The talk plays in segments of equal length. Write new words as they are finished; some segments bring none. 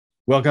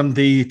Welcome to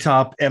the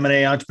top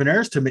M&A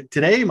entrepreneurs.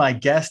 Today, my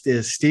guest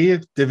is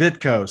Steve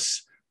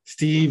Divitkos.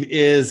 Steve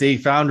is a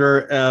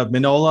founder of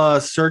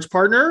Mineola Search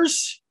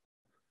Partners,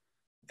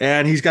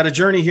 and he's got a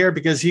journey here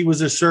because he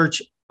was a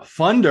search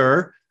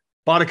funder,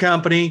 bought a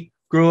company,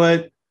 grew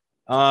it,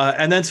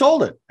 and then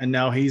sold it. And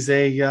now he's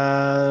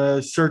a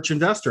search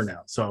investor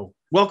now. So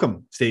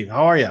welcome, Steve.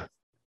 How are you?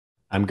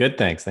 I'm good,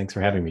 thanks. Thanks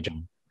for having me,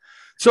 John.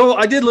 So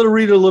I did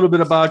read a little bit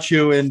about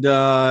you, and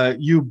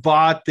you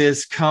bought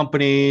this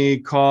company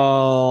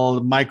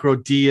called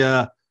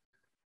Microdia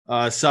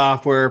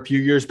Software a few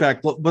years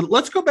back. But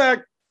let's go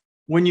back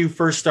when you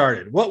first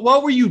started.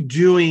 What were you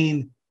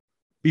doing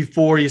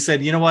before you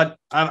said, you know what,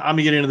 I'm going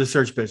to get into the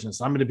search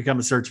business. I'm going to become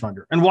a search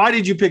funder. And why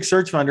did you pick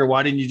search funder?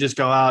 Why didn't you just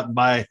go out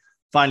and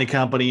find a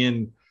company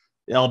and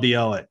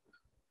LBO it?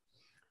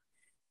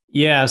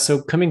 Yeah, so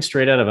coming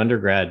straight out of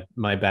undergrad,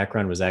 my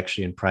background was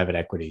actually in private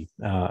equity.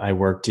 I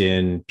worked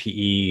in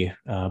PE,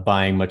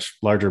 buying much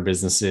larger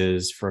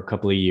businesses for a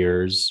couple of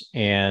years.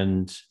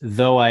 And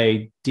though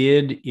I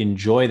did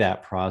enjoy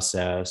that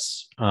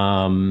process,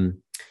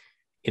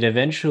 it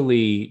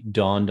eventually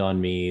dawned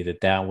on me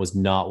that that was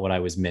not what I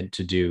was meant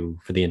to do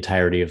for the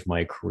entirety of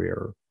my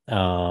career.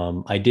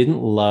 I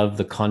didn't love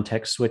the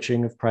context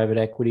switching of private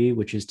equity,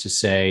 which is to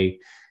say,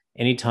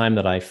 anytime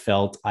that I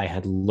felt I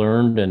had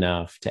learned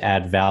enough to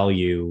add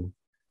value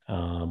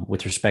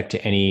with respect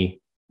to any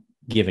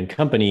given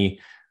company,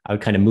 I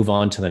would kind of move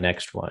on to the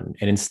next one.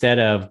 And instead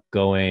of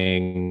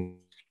going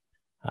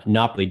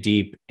not really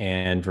deep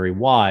and very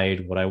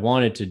wide, what I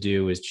wanted to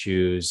do is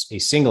choose a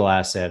single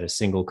asset, a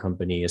single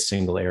company, a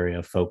single area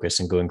of focus,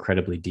 and go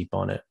incredibly deep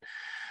on it.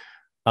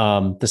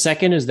 The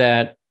second is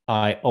that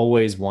I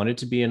always wanted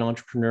to be an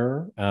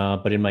entrepreneur,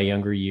 but in my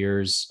younger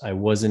years, I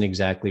wasn't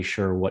exactly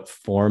sure what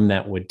form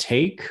that would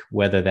take,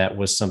 whether that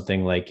was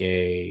something like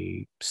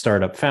a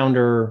startup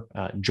founder,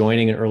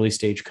 joining an early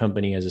stage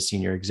company as a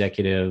senior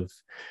executive,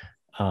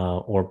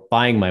 or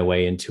buying my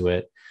way into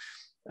it.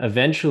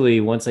 Eventually,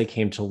 once I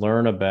came to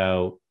learn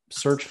about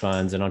search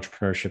funds and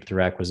entrepreneurship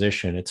through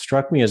acquisition, it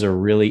struck me as a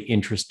really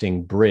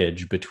interesting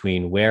bridge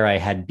between where I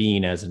had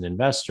been as an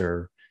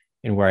investor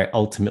and where I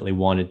ultimately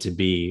wanted to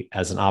be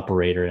as an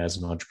operator and as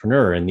an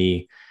entrepreneur. And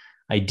the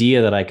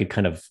idea that I could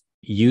kind of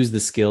use the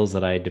skills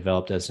that I had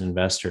developed as an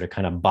investor to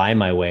kind of buy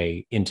my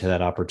way into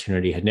that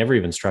opportunity had never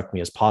even struck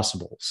me as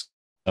possible.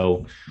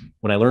 So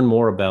when I learned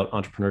more about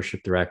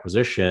entrepreneurship through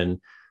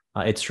acquisition,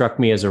 it struck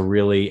me as a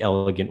really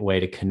elegant way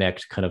to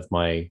connect kind of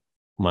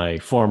my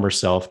former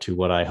self to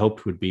what I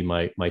hoped would be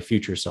my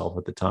future self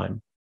at the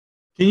time.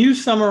 Can you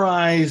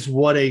summarize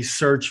what a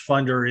search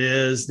funder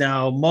is?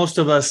 Now, most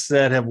of us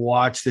that have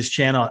watched this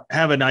channel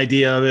have an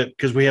idea of it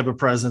because we have a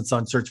presence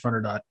on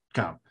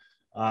searchfunder.com.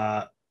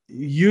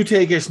 You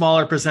take a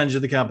smaller percentage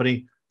of the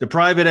company, the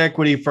private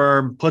equity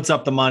firm puts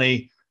up the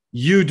money,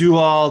 you do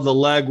all the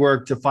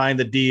legwork to find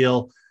the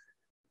deal,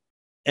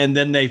 and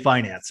then they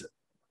finance it,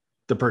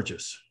 the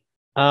purchase.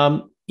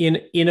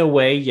 In a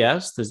way,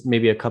 yes. There's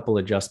maybe a couple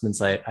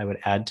adjustments I would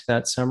add to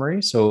that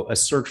summary. So a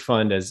search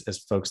fund, as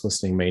folks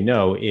listening may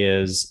know,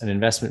 is an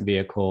investment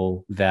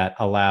vehicle that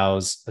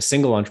allows a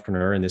single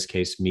entrepreneur, in this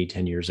case, me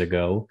 10 years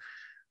ago,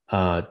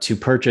 to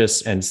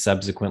purchase and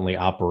subsequently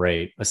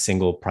operate a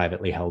single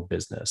privately held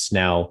business.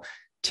 Now,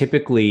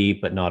 typically,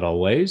 but not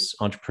always,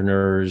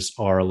 entrepreneurs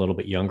are a little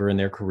bit younger in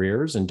their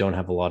careers and don't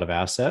have a lot of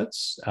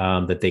assets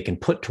that they can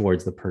put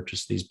towards the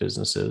purchase of these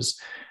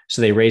businesses.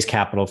 So they raise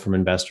capital from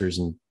investors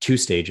in two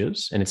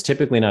stages, and it's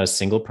typically not a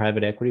single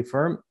private equity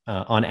firm.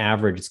 On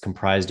average, it's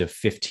comprised of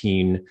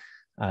 15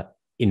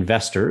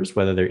 investors,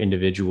 whether they're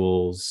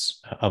individuals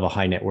of a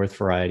high net worth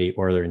variety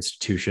or they're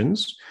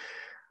institutions.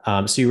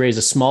 So you raise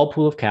a small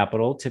pool of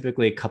capital,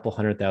 typically a couple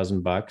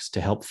 $100,000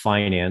 to help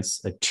finance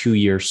a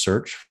 2-year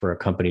search for a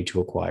company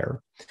to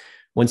acquire.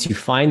 Once you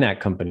find that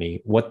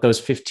company, what those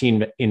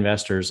 15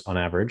 investors on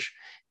average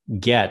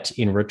get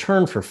in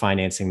return for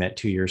financing that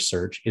 2-year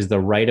search is the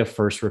right of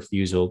first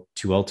refusal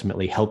to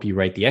ultimately help you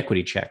write the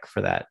equity check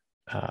for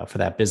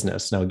that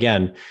business. Now,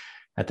 again,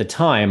 at the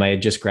time, I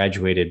had just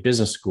graduated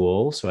business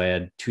school, so I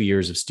had 2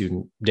 years of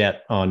student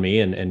debt on me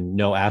and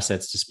no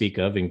assets to speak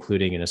of,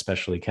 including and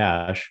especially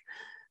cash.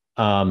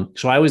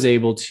 So I was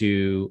able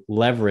to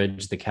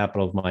leverage the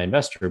capital of my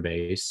investor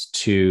base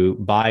to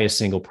buy a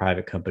single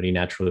private company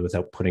naturally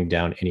without putting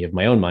down any of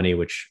my own money,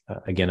 which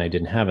again, I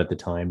didn't have at the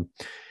time.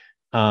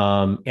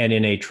 And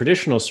in a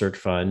traditional search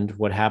fund,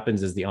 what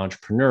happens is the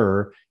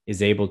entrepreneur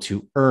is able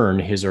to earn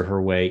his or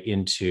her way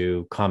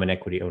into common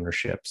equity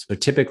ownership. So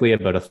typically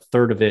about a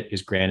third of it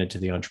is granted to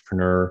the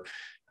entrepreneur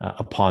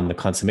upon the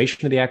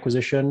consummation of the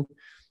acquisition.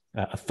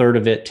 A third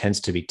of it tends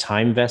to be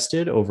time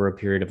vested over a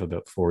period of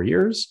about 4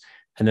 years.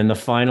 And then the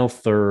final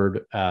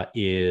third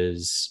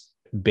is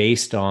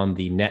based on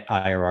the net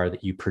IRR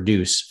that you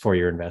produce for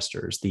your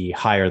investors. The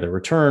higher the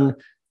return,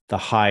 the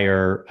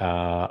higher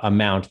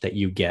amount that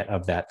you get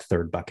of that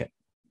third bucket.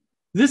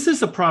 This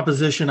is a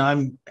proposition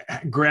I'm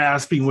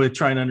grasping with,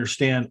 trying to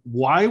understand.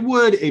 Why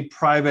would a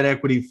private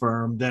equity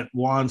firm that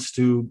wants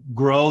to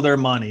grow their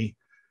money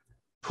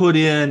put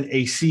in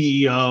a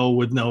CEO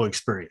with no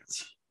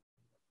experience?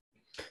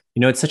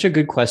 It's such a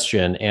good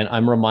question. And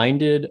I'm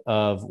reminded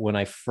of when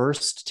I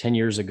first 10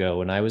 years ago,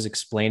 when I was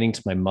explaining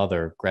to my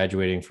mother,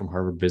 graduating from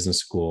Harvard Business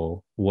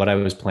School, what I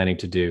was planning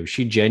to do.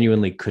 She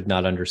genuinely could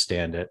not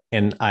understand it.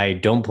 And I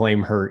don't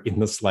blame her in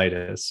the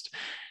slightest.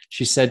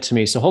 She said to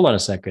me, "So hold on a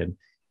second.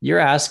 You're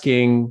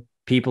asking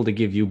people to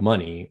give you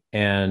money,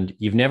 and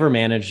you've never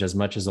managed as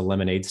much as a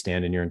lemonade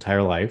stand in your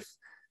entire life.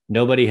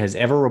 Nobody has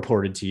ever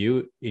reported to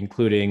you,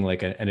 including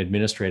like an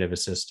administrative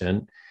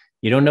assistant.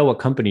 You don't know what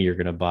company you're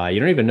going to buy.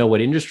 You don't even know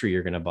what industry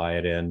you're going to buy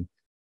it in.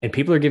 And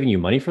people are giving you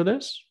money for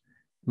this?"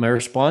 My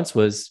response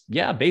was,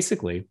 yeah,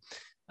 basically.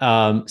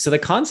 So the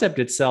concept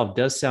itself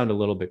does sound a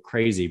little bit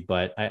crazy,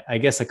 but I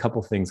guess a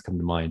couple things come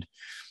to mind.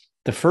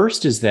 The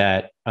first is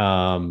that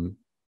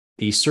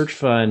the search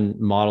fund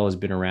model has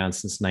been around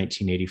since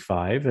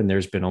 1985, and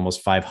there's been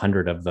almost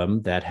 500 of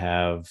them that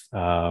have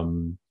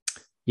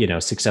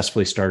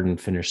successfully started and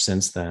finished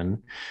since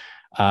then.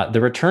 The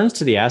returns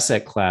to the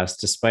asset class,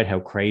 despite how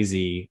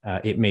crazy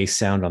it may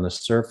sound on the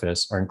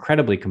surface, are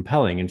incredibly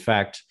compelling. In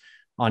fact,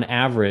 on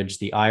average,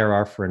 the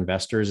IRR for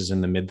investors is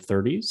in the mid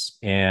 30s,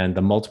 and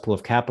the multiple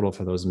of capital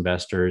for those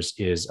investors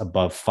is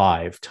above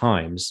 5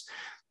 times.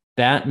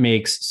 That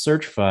makes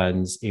search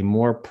funds a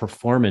more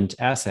performant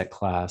asset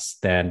class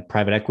than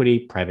private equity,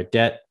 private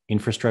debt,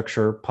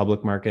 infrastructure,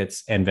 public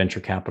markets, and venture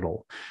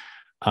capital.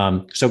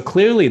 So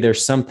clearly,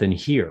 there's something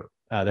here.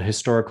 The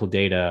historical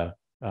data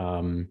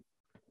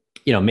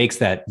makes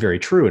that very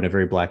true in a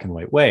very black and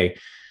white way.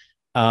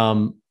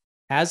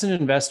 As an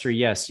investor,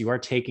 yes, you are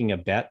taking a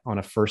bet on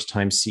a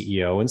first-time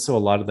CEO. And so a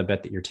lot of the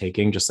bet that you're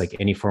taking, just like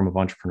any form of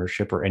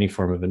entrepreneurship or any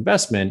form of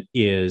investment,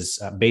 is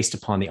based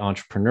upon the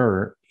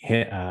entrepreneur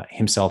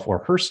himself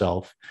or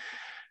herself.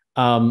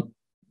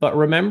 But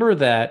remember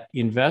that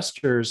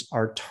investors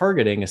are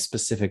targeting a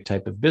specific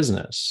type of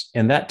business.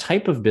 And that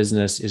type of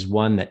business is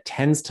one that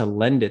tends to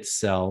lend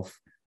itself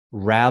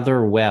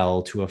rather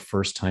well to a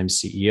first-time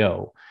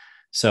CEO.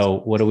 So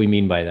what do we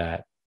mean by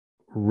that?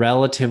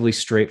 Relatively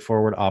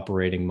straightforward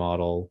operating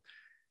model,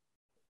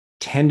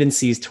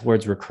 tendencies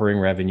towards recurring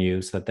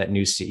revenue so that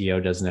new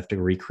CEO doesn't have to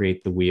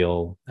recreate the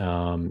wheel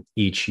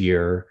each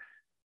year,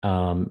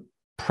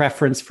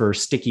 preference for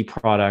sticky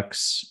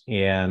products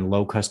and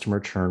low customer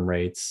churn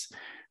rates,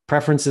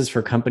 preferences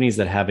for companies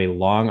that have a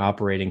long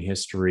operating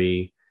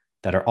history,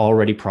 that are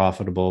already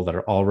profitable, that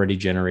are already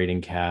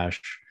generating cash.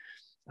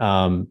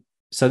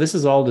 So this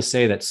is all to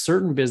say that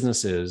certain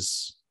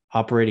businesses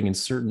operating in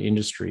certain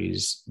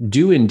industries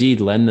do indeed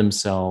lend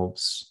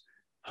themselves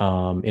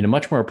in a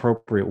much more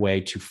appropriate way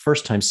to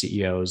first-time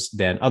CEOs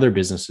than other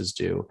businesses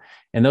do.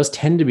 And those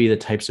tend to be the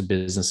types of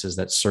businesses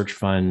that search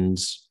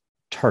funds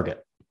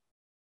target.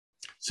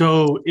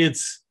 So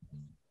it's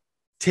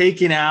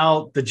taking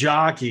out the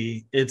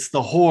jockey, it's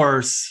the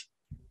horse.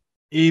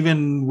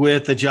 Even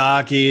with the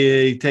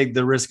jockey, take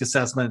the risk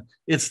assessment,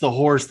 it's the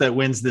horse that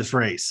wins this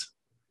race.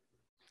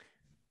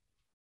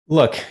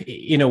 Look,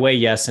 in a way,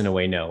 yes. In a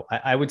way, no.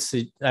 I would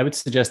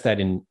suggest that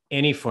in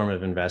any form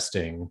of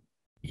investing,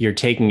 you're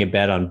taking a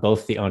bet on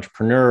both the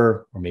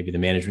entrepreneur or maybe the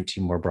management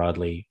team more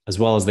broadly, as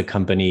well as the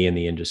company and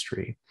the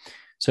industry.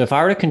 So if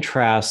I were to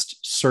contrast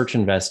search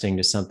investing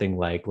to something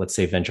like, let's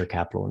say, venture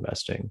capital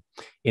investing,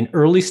 in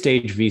early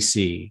stage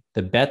VC,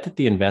 the bet that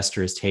the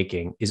investor is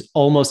taking is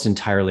almost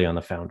entirely on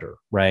the founder,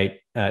 right?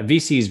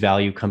 VCs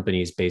value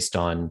companies based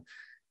on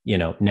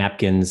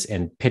napkins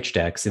and pitch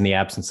decks in the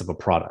absence of a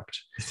product.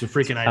 It's a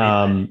freaking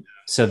idea.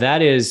 So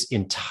that is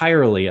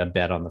entirely a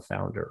bet on the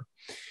founder.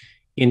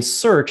 In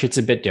search, it's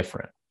a bit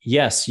different.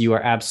 Yes, you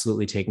are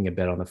absolutely taking a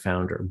bet on the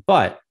founder,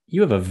 but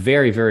you have a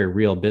very, very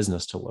real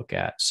business to look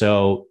at.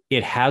 So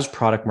it has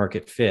product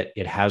market fit.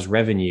 It has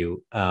revenue.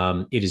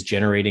 It is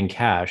generating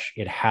cash.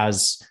 It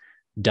has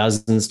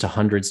dozens to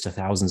hundreds to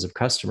thousands of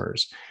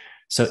customers.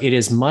 So it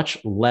is much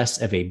less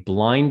of a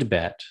blind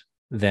bet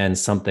than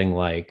something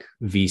like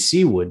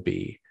VC would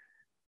be.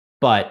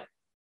 But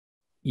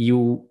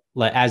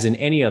as in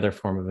any other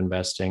form of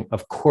investing,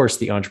 of course,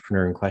 the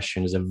entrepreneur in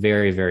question is a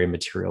very, very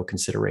material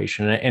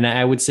consideration. And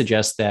I would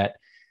suggest that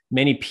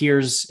many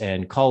peers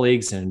and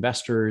colleagues and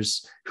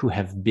investors who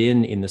have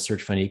been in the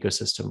search fund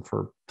ecosystem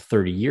for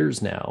 30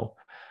 years now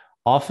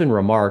often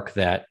remark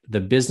that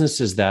the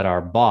businesses that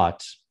are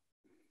bought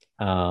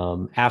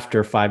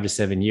after 5 to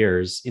 7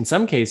 years, in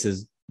some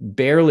cases,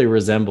 barely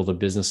resemble the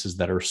businesses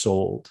that are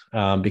sold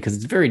because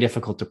it's very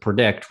difficult to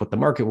predict what the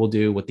market will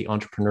do, what the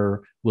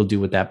entrepreneur will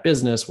do with that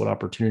business, what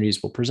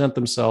opportunities will present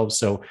themselves.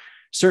 So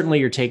certainly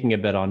you're taking a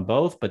bet on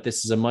both, but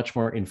this is a much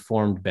more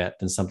informed bet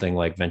than something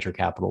like venture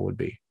capital would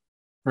be.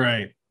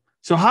 Right.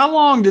 So how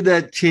long did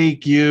that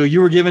take you?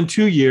 You were given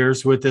 2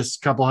 years with this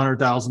couple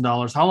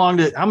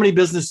 $100,000. How many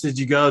businesses did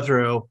you go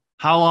through?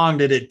 How long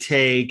did it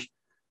take?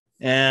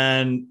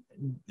 And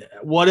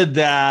what did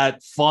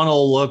that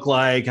funnel look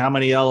like? How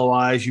many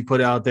LOIs you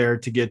put out there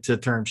to get to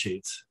term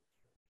sheets?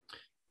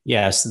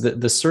 Yes,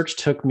 the search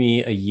took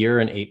me 1 year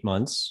and 8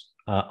 months.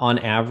 On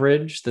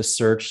average, the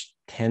search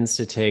tends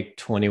to take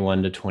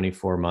 21 to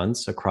 24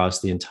 months across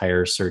the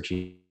entire search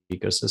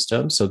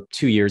ecosystem. So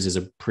 2 years is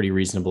a pretty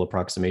reasonable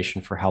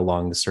approximation for how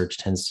long the search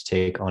tends to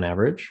take on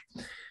average.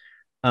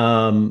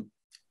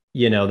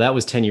 That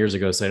was 10 years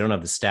ago, so I don't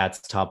have the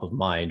stats top of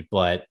mind,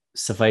 but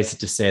suffice it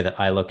to say that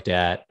I looked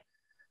at,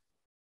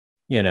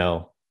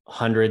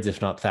 hundreds,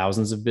 if not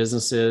thousands of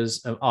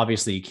businesses.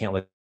 Obviously, you can't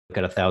look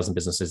at 1,000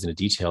 businesses in a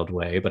detailed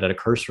way, but at a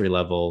cursory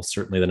level,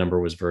 certainly the number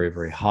was very,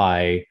 very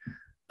high.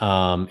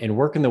 And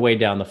working the way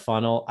down the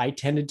funnel, I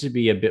tended to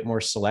be a bit more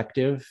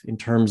selective in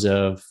terms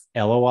of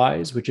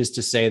LOIs, which is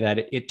to say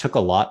that it took a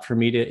lot for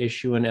me to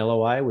issue an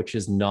LOI, which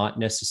is not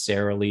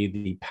necessarily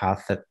the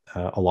path that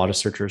a lot of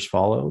searchers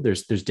follow.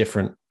 There's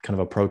different kind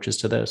of approaches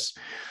to this.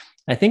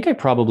 I think I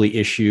probably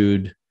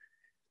issued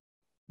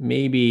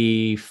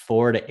maybe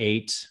 4 to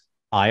 8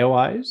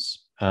 IOIs,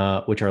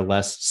 which are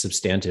less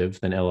substantive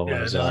than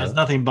LOIs. Yeah, there's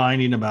nothing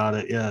binding about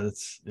it.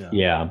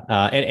 Yeah.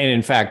 And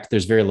in fact,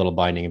 there's very little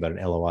binding about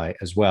an LOI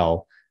as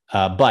well.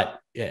 But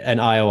an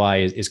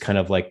IOI is kind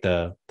of like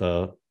the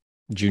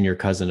junior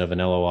cousin of an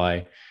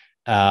LOI.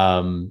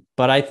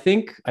 But I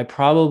think I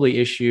probably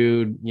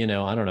issued,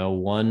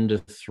 1 to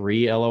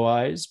 3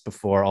 LOIs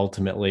before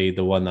ultimately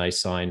the one that I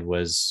signed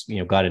was,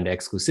 got into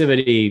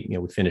exclusivity,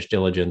 we finished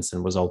diligence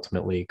and was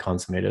ultimately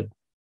consummated.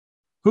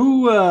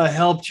 Who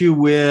helped you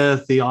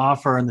with the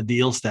offer and the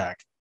deal stack?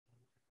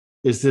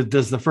 Does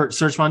the first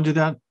search fund do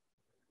that?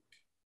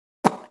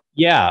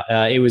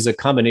 Yeah, it was a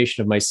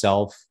combination of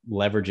myself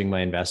leveraging my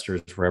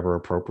investors wherever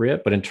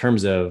appropriate. But in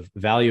terms of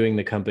valuing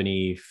the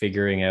company,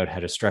 figuring out how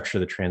to structure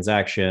the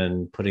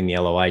transaction, putting the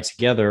LOI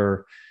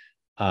together,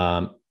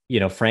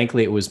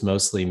 frankly, it was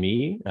mostly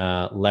me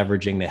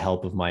leveraging the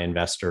help of my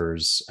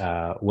investors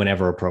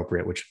whenever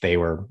appropriate, which they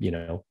were,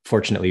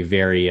 fortunately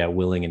very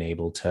willing and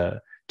able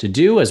to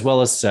do, as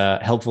well as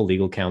helpful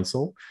legal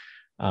counsel.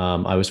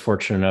 I was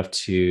fortunate enough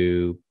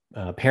to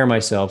pair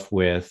myself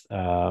with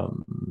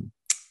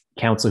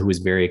counsel who was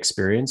very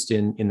experienced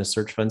in the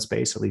search fund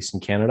space, at least in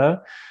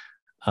Canada.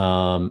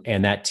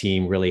 And that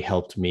team really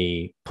helped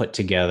me put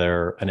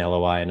together an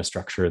LOI and a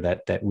structure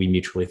that we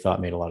mutually thought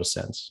made a lot of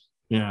sense.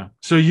 Yeah.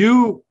 So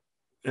you,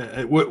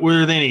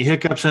 were there any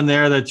hiccups in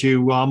there that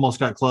you almost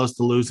got close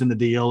to losing the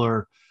deal,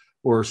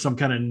 or some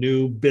kind of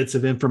new bits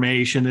of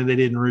information that they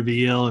didn't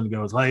reveal and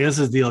goes, like, this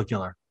is deal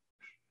killer?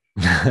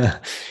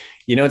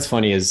 What's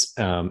funny is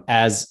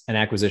as an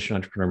acquisition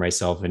entrepreneur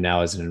myself and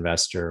now as an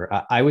investor,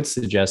 I would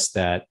suggest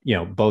that,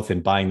 both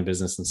in buying the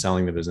business and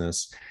selling the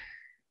business,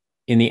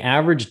 in the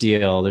average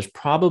deal, there's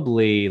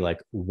probably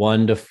like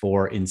 1 to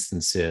 4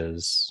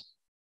 instances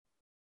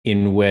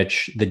in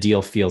which the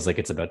deal feels like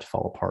it's about to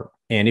fall apart.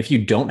 And if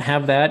you don't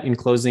have that in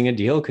closing a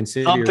deal,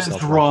 consider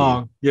yourself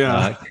wrong.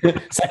 Yeah.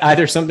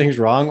 Either something's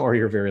wrong or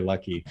you're very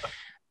lucky.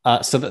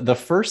 So the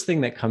first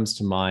thing that comes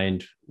to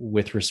mind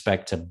with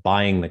respect to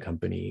buying the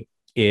company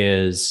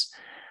is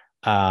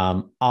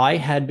I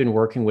had been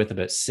working with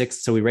about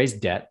 6. So we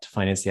raised debt to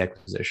finance the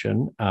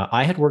acquisition.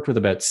 I had worked with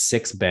about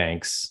 6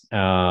 banks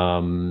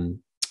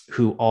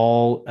who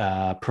all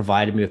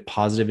provided me with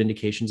positive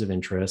indications of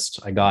interest.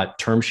 I got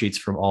term sheets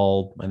from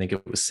all, I think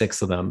it was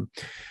 6 of them.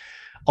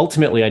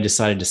 Ultimately, I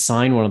decided to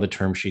sign one of the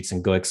term sheets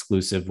and go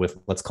exclusive with,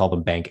 let's call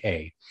them Bank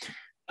A.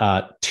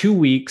 2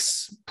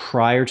 weeks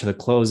prior to the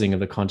closing of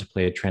the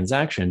contemplated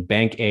transaction,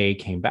 Bank A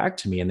came back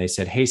to me and they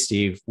said, "Hey,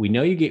 Steve, we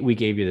know we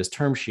gave you this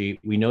term sheet.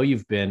 We know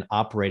you've been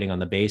operating on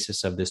the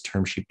basis of this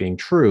term sheet being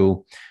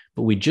true,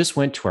 but we just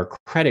went to our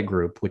credit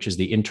group, which is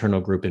the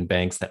internal group in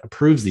banks that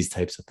approves these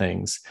types of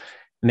things.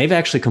 And they've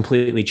actually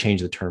completely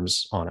changed the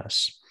terms on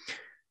us."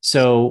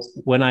 So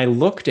when I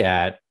looked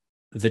at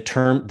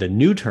the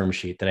new term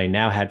sheet that I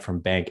now had from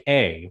Bank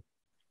A,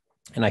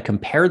 and I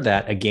compared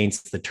that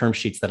against the term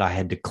sheets that I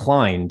had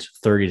declined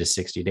 30 to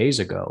 60 days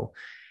ago,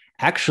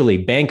 actually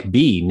Bank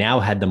B now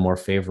had the more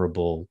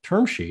favorable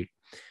term sheet.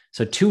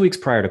 So 2 weeks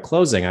prior to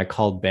closing, I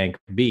called Bank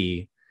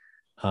B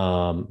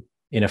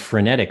in a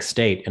frenetic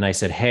state. And I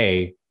said,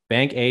 "Hey,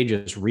 Bank A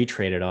just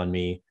retraded on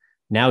me.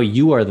 Now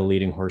you are the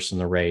leading horse in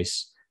the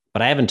race,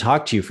 but I haven't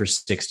talked to you for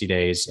 60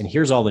 days. And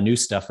here's all the new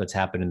stuff that's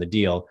happened in the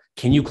deal.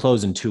 Can you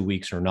close in 2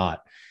 weeks or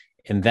not?"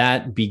 And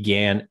that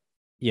began,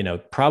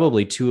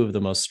 probably 2 of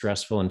the most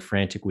stressful and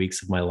frantic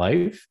weeks of my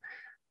life.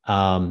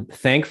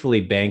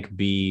 Thankfully, Bank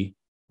B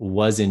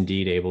was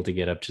indeed able to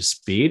get up to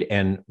speed,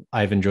 and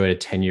I've enjoyed a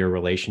 10-year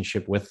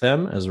relationship with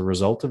them as a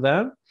result of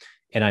that.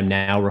 And I'm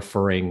now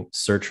referring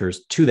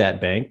searchers to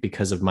that bank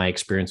because of my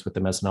experience with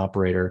them as an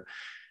operator.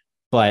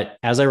 But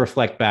as I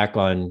reflect back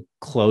on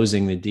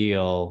closing the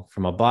deal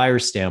from a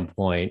buyer's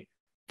standpoint,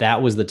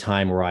 that was the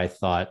time where I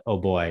thought, oh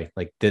boy,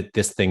 like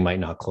this thing might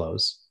not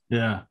close.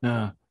 Yeah.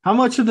 Yeah. How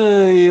much of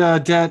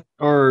the debt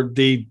or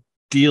the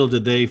deal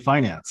did they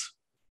finance?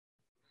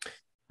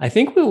 I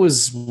think it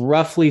was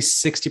roughly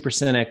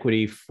 60%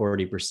 equity,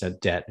 40%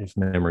 debt, if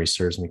memory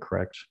serves me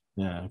correct.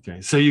 Yeah. Okay.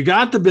 So you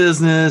got the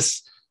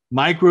business,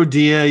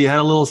 Microdia, you had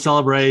a little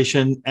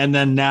celebration, and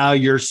then now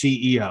you're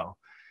CEO.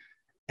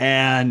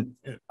 And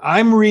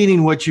I'm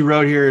reading what you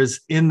wrote here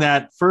is in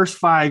that first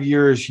 5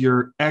 years,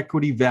 your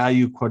equity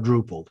value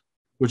quadrupled,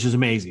 which is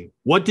amazing.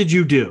 What did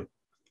you do?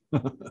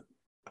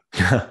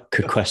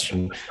 Good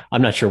question.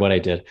 I'm not sure what I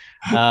did.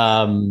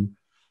 Um,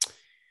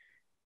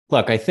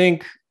 Look, I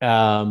think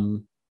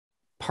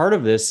part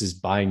of this is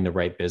buying the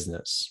right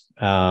business.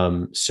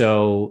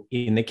 So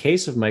in the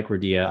case of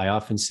Microdia, I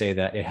often say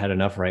that it had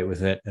enough right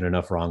with it and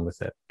enough wrong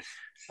with it.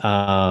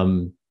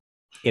 Um,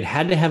 it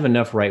had to have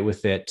enough right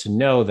with it to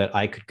know that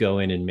I could go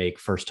in and make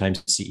first time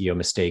CEO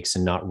mistakes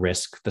and not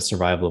risk the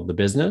survival of the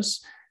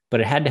business. But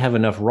it had to have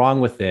enough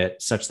wrong with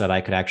it such that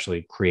I could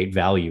actually create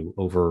value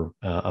over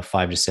a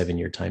 5 to 7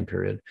 year time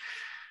period.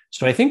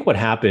 So I think what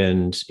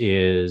happened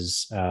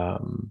is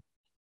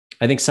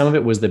I think some of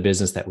it was the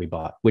business that we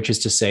bought, which is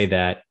to say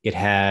that it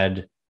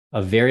had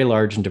a very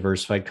large and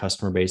diversified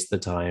customer base at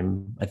the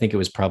time. I think it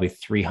was probably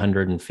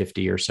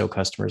 350 or so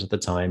customers at the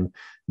time,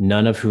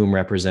 none of whom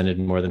represented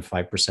more than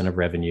 5% of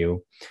revenue.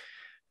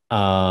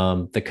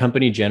 The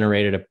company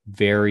generated a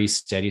very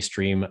steady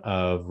stream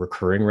of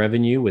recurring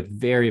revenue with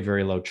very,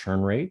 very low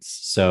churn rates.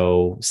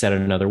 So, said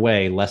it another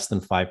way, less than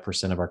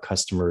 5% of our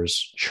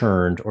customers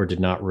churned or did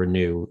not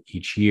renew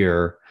each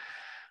year.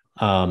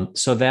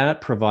 So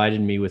that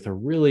provided me with a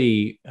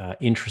really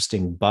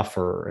interesting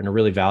buffer and a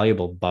really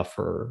valuable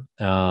buffer,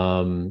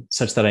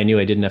 such that I knew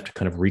I didn't have to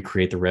kind of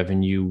recreate the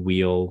revenue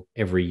wheel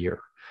every year.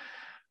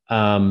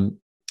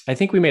 I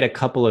think we made a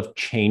couple of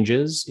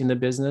changes in the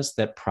business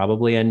that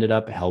probably ended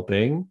up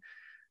helping.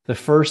 The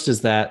first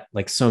is that,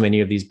 like so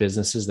many of these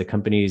businesses, the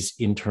company's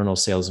internal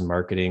sales and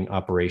marketing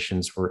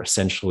operations were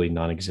essentially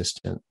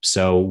non-existent.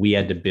 So we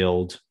had to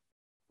build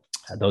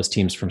those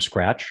teams from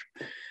scratch.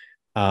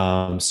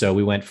 So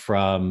we went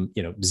from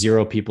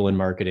 0 people in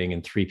marketing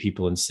and 3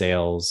 people in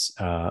sales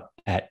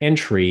at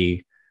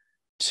entry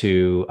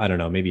to, I don't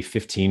know, maybe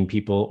 15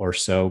 people or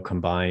so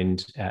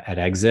combined at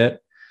exit.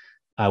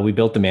 We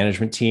built the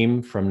management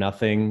team from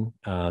nothing.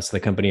 So the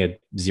company had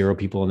 0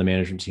 people in the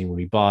management team when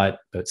we bought,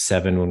 but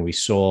 7 when we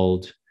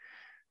sold.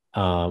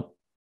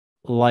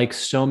 Like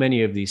so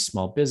many of these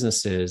small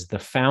businesses, the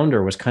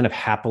founder was kind of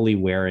happily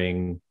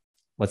wearing,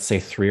 let's say,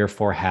 3 or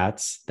 4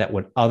 hats that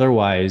would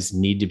otherwise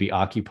need to be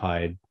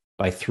occupied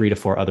by 3 to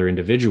 4 other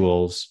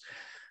individuals.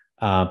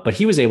 But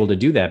he was able to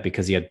do that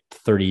because he had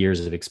 30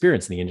 years of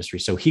experience in the industry.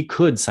 So he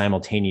could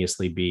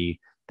simultaneously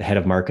be the head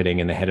of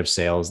marketing and the head of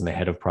sales and the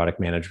head of product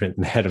management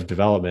and the head of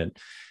development.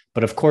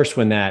 But of course,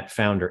 when that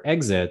founder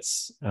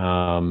exits,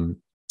 you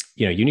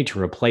need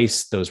to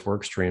replace those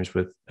work streams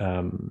with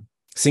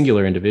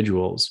singular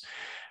individuals.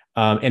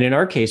 And in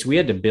our case, we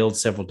had to build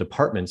several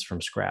departments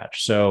from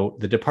scratch. So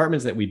the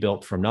departments that we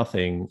built from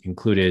nothing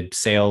included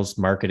sales,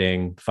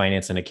 marketing,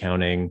 finance and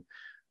accounting,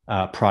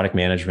 product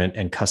management,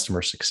 and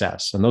customer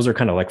success. And those are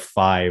kind of like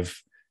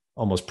 5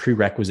 almost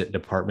prerequisite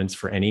departments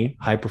for any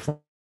high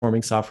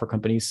performing software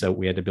company. So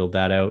we had to build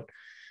that out.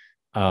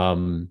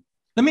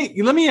 Let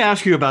me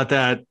ask you about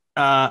that.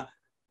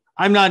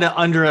 I'm not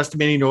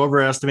underestimating or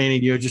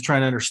overestimating you, just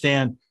trying to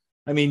understand.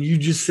 I mean, you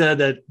just said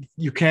that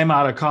you came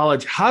out of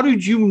college. How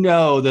did you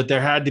know that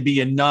there had to be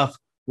enough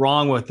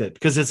wrong with it?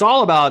 Because it's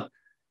all about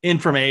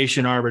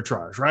information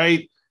arbitrage,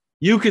 right?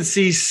 You could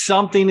see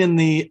something in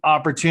the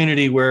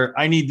opportunity where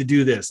I need to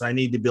do this. I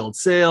need to build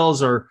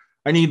sales, or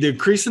I need to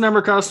increase the number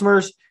of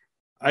customers.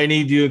 I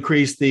need to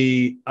increase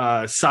the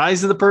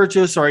size of the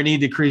purchase, or I need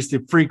to increase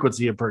the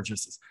frequency of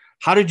purchases.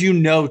 How did you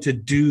know to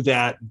do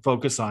that and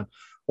focus on?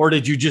 Or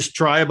did you just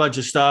try a bunch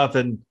of stuff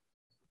and,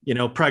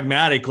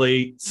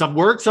 pragmatically, some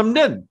worked, some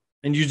didn't,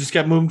 and you just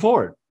kept moving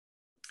forward?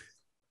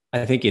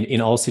 I think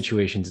in all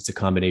situations, it's a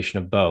combination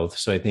of both.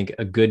 So I think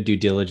a good due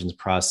diligence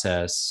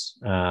process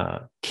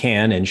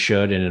can and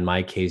should, and in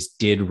my case,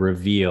 did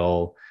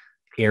reveal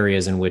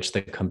areas in which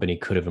the company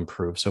could have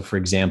improved. So for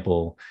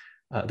example,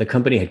 the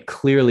company had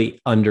clearly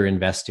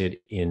underinvested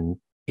in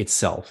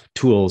itself,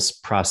 tools,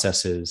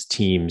 processes,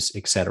 teams,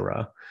 et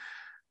cetera.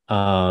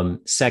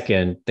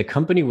 Second, the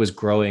company was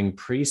growing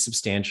pretty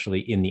substantially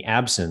in the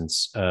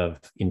absence of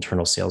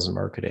internal sales and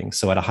marketing.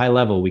 So at a high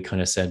level, we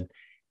kind of said,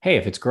 hey,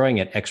 if it's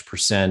growing at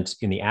X%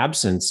 in the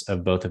absence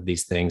of both of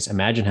these things,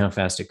 imagine how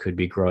fast it could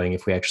be growing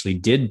if we actually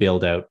did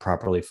build out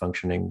properly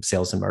functioning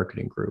sales and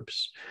marketing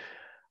groups.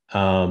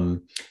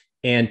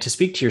 And to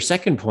speak to your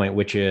second point,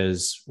 which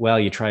is, well,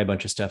 you try a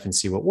bunch of stuff and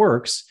see what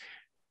works.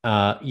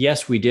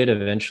 Yes, we did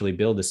eventually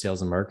build the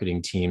sales and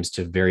marketing teams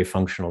to very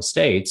functional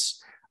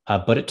states.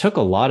 But it took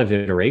a lot of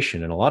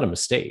iteration and a lot of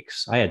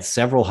mistakes. I had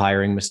several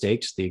hiring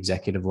mistakes at the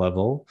executive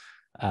level.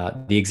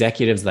 The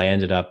executives that I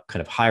ended up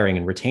kind of hiring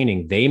and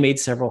retaining, they made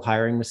several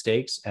hiring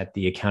mistakes at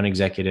the account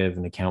executive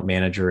and account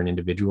manager and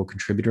individual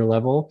contributor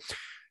level.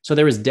 So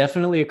there was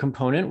definitely a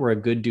component where a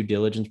good due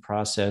diligence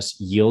process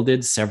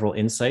yielded several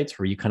insights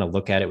where you kind of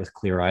look at it with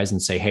clear eyes and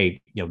say,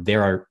 hey,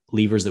 there are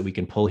levers that we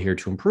can pull here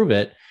to improve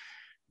it.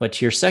 But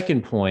to your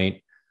second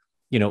point,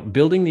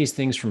 building these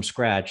things from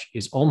scratch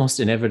is almost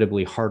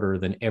inevitably harder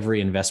than every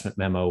investment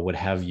memo would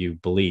have you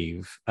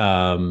believe.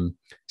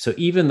 So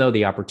even though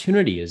the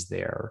opportunity is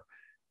there,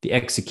 the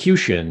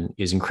execution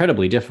is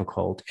incredibly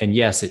difficult. And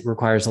yes, it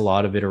requires a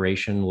lot of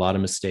iteration, a lot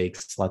of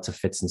mistakes, lots of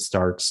fits and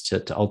starts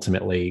to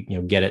ultimately,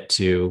 get it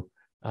to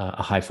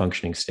a high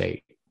functioning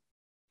state.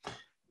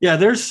 Yeah,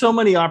 there's so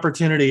many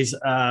opportunities.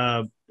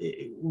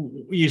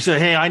 you say,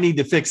 hey, I need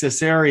to fix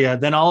this area.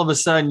 Then all of a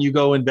sudden you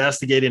go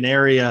investigate an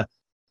area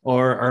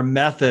or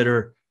method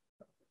or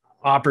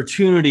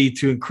opportunity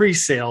to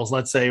increase sales,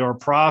 let's say, or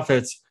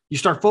profits. You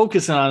start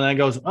focusing on that and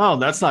goes, oh,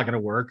 that's not going to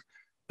work.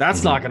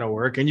 That's not going to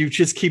work. And you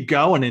just keep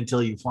going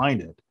until you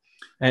find it.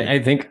 And I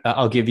think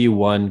I'll give you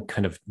one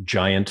kind of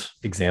giant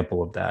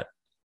example of that.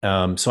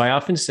 So I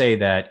often say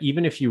that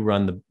even if you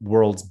run the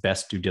world's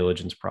best due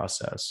diligence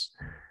process,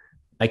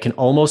 I can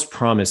almost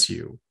promise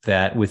you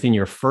that within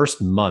your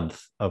first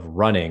month of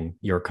running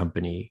your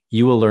company,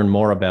 you will learn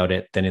more about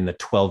it than in the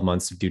 12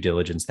 months of due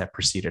diligence that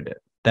preceded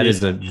it. That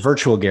is a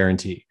virtual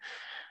guarantee.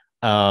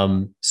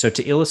 So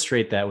to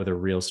illustrate that with a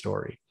real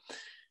story,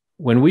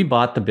 when we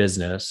bought the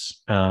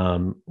business,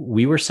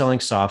 we were selling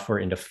software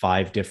into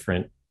 5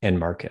 different end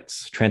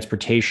markets: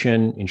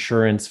 transportation,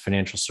 insurance,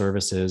 financial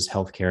services,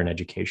 healthcare, and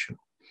education.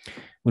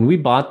 When we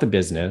bought the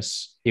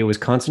business, it was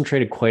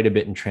concentrated quite a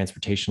bit in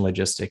transportation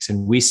logistics.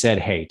 And we said,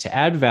 hey, to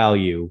add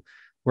value,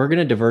 we're going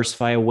to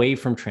diversify away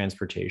from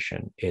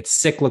transportation. It's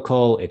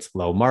cyclical, it's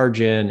low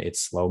margin, it's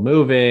slow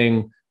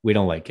moving. We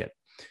don't like it.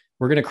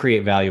 We're going to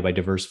create value by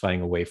diversifying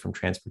away from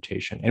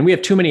transportation. And we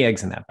have too many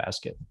eggs in that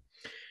basket.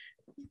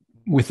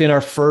 Within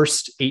our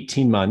first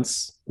 18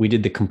 months, we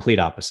did the complete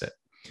opposite.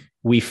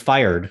 We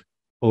fired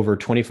over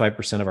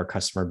 25% of our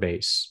customer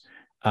base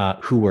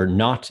who were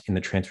not in the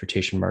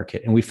transportation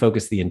market. And we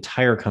focused the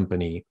entire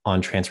company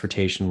on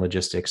transportation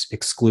logistics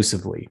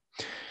exclusively.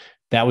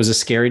 That was a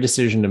scary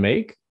decision to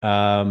make.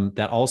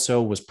 That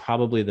also was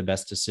probably the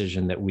best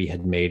decision that we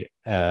had made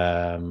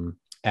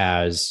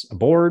as a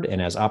board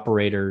and as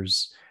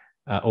operators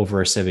over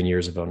our 7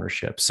 years of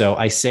ownership. So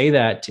I say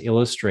that to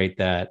illustrate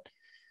that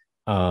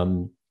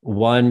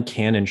one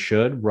can and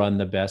should run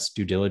the best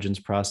due diligence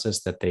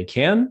process that they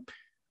can.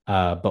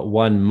 But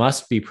one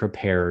must be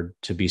prepared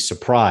to be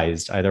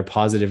surprised, either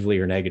positively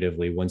or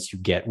negatively, once you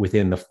get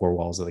within the 4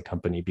 walls of the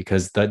company,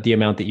 because the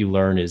amount that you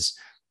learn is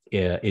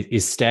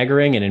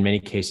staggering, and in many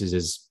cases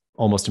is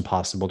almost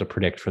impossible to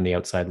predict from the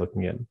outside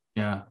looking in.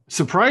 Yeah,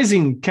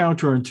 surprising,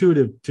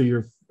 counterintuitive to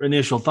your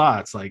initial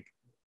thoughts, like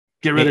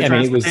get rid of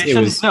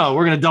transportation. No,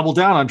 we're going to double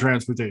down on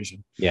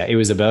transportation. Yeah, it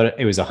was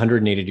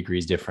 180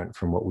 degrees different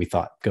from what we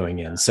thought going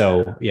in.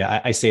 So yeah,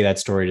 I say that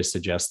story to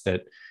suggest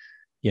that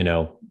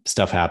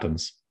stuff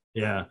happens.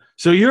 Yeah.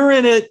 So you're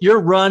in it,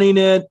 you're running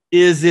it.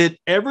 Is it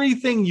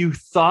everything you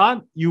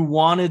thought you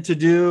wanted to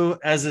do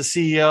as a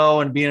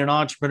CEO and being an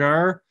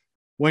entrepreneur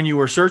when you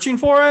were searching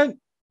for it,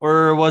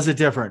 or was it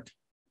different?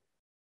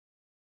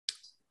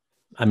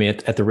 I mean,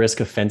 at the risk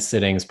of fence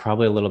sitting, it's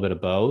probably a little bit of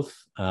both.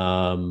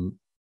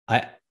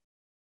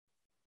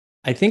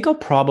 I think I'll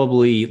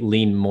probably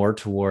lean more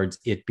towards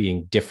it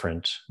being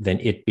different than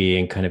it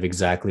being kind of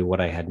exactly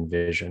what I had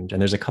envisioned.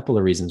 And there's a couple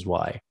of reasons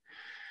why.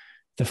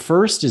 The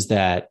first is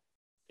that,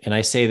 and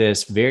I say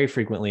this very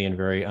frequently and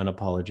very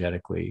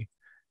unapologetically,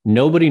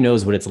 nobody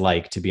knows what it's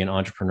like to be an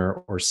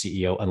entrepreneur or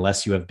CEO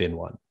unless you have been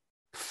one.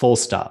 Full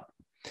stop.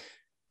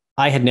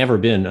 I had never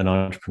been an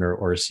entrepreneur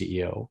or a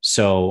CEO.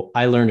 So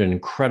I learned an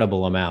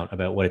incredible amount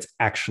about what it's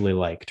actually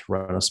like to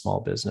run a small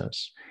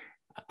business.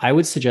 I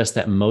would suggest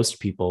that most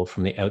people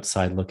from the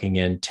outside looking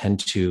in tend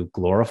to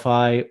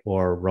glorify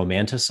or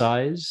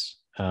romanticize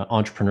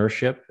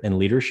entrepreneurship and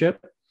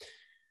leadership.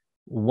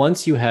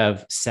 Once you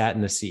have sat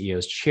in the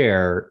CEO's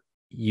chair,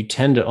 you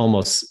tend to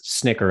almost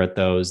snicker at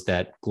those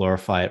that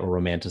glorify it or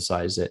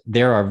romanticize it.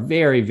 There are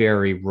very,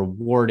 very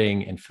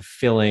rewarding and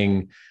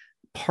fulfilling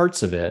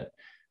parts of it,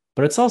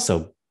 but it's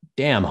also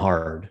damn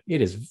hard.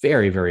 It is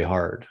very, very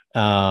hard.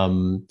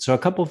 So a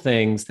couple of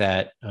things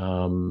that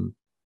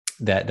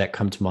that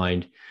come to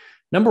mind.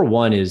 Number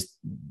one is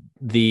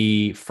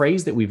the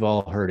phrase that we've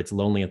all heard, it's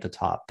lonely at the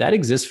top. That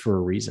exists for a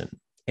reason.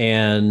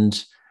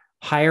 And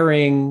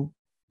hiring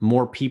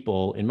more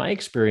people, in my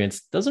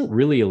experience, doesn't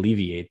really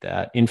alleviate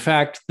that. In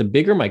fact, the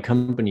bigger my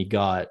company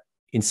got,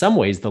 in some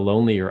ways, the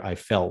lonelier I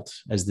felt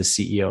as the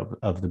CEO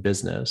of the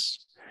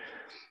business.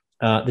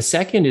 The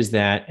second is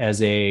that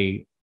as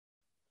a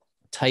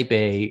type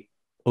A,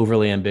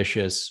 overly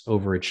ambitious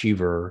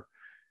overachiever,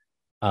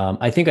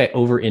 I think I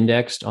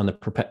over-indexed on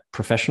the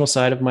professional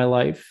side of my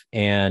life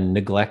and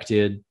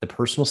neglected the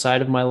personal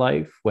side of my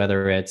life,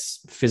 whether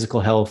it's physical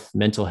health,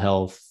 mental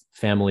health,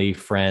 family,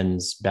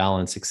 friends,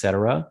 balance,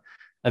 etc.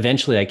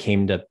 Eventually, I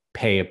came to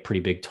pay a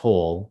pretty big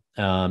toll.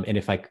 And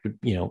if I could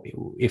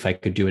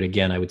do it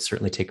again, I would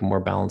certainly take a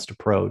more balanced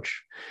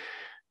approach.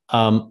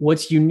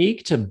 What's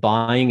unique to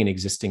buying an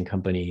existing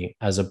company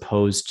as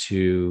opposed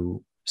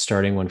to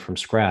starting one from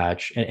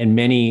scratch, and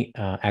many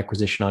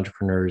acquisition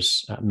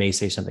entrepreneurs may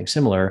say something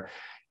similar,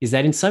 is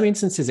that in some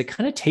instances, it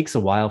kind of takes a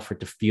while for it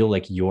to feel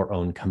like your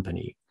own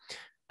company.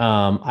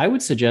 I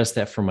would suggest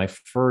that for my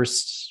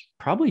first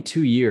probably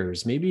 2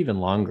 years, maybe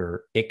even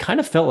longer, it kind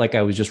of felt like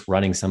I was just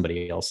running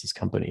somebody else's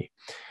company.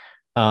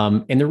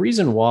 And the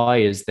reason why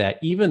is that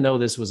even though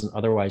this was an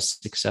otherwise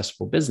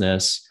successful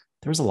business,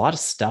 there was a lot of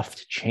stuff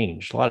to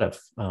change, a lot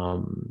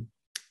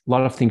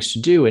of things to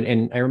do.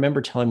 And I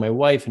remember telling my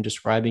wife and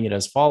describing it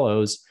as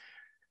follows: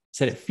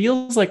 said, it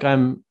feels like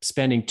I'm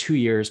spending 2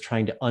 years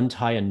trying to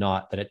untie a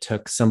knot that it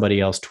took somebody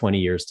else 20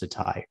 years to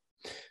tie.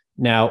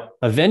 Now,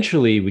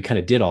 eventually we kind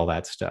of did all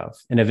that stuff.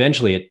 And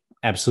eventually it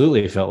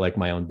absolutely felt like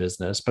my own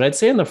business. But I'd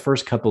say in the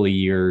first couple of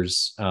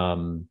years,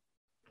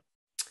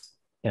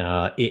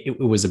 it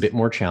was a bit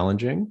more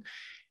challenging.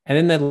 And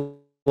then the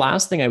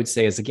last thing I would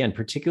say is, again,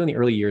 particularly in the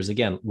early years,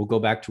 again, we'll go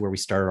back to where we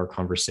started our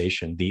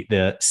conversation,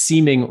 the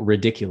seeming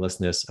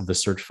ridiculousness of the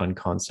search fund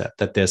concept,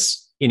 that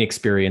this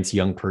inexperienced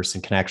young person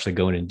can actually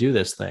go in and do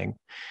this thing.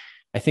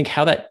 I think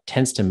how that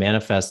tends to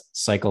manifest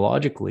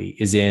psychologically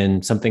is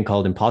in something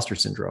called imposter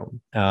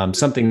syndrome,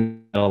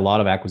 something that a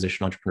lot of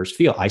acquisition entrepreneurs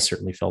feel. I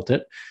certainly felt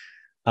it.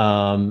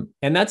 And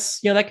that's,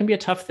 that can be a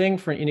tough thing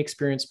for an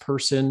inexperienced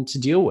person to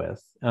deal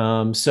with.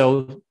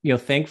 So,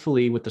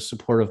 thankfully, with the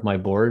support of my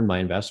board and my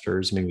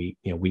investors, I mean,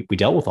 we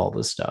dealt with all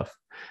this stuff.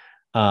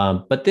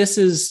 But this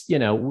is,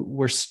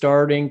 we're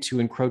starting to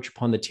encroach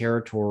upon the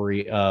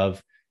territory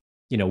of,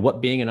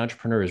 what being an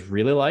entrepreneur is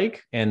really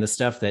like, and the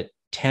stuff that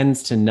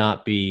tends to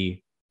not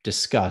be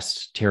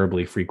discussed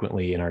terribly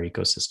frequently in our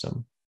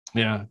ecosystem.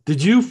 Yeah.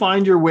 Did you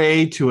find your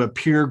way to a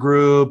peer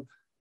group?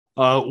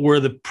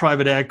 Were the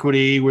private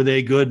equity, were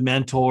they good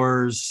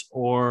mentors,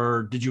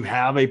 or did you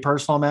have a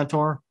personal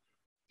mentor?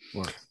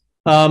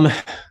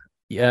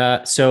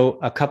 Yeah. So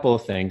a couple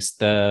of things.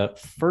 The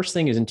first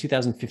thing is in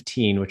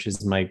 2015, which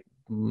is my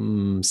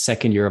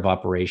second year of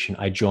operation,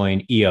 I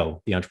joined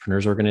EO, the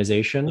Entrepreneurs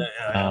Organization.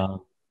 Yeah.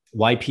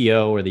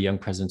 YPO, or the Young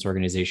Presidents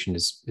Organization,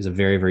 is a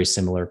very, very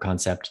similar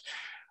concept.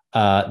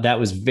 That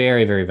was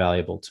very, very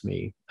valuable to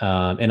me.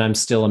 And I'm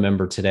still a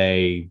member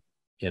today,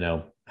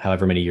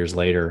 however many years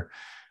later.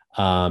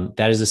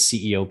 That is a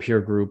CEO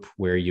peer group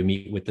where you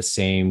meet with the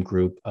same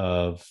group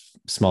of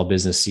small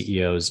business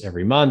CEOs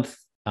every month,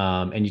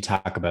 and you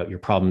talk about your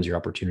problems, your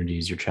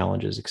opportunities, your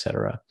challenges, et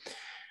cetera.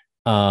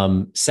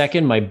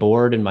 Second, my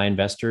board and my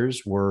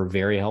investors were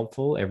very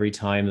helpful. Every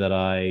time that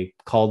I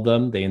called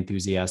them, they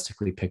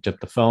enthusiastically picked up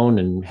the phone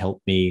and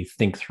helped me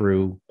think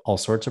through all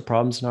sorts of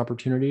problems and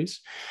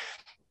opportunities.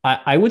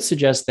 I would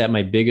suggest that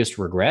my biggest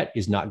regret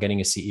is not getting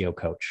a CEO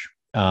coach.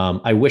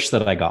 I wish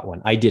that I got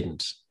one. I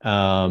didn't.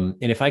 And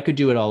if I could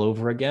do it all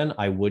over again,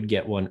 I would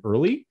get one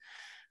early.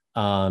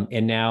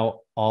 And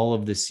now all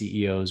of the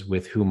CEOs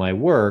with whom I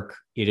work,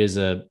 it is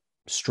a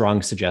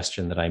strong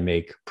suggestion that I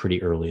make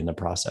pretty early in the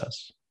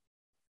process.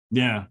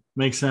 Yeah,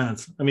 makes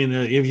sense. I mean,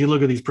 if you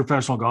look at these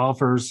professional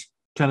golfers,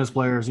 tennis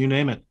players, you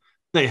name it,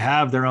 they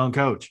have their own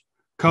coach.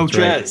 Coaches,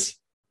 right.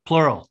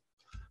 Plural.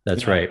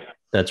 That's right.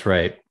 That's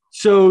right.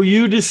 So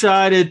you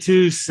decided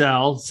to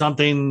sell.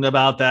 Something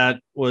about that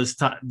was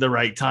the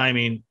right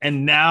timing.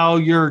 And now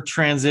you're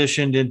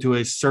transitioned into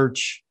a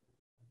search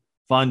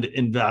fund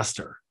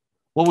investor.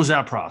 What was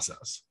that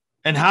process?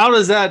 And how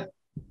does that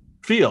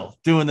feel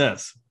doing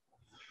this?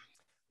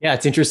 Yeah,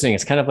 it's interesting.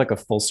 It's kind of like a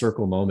full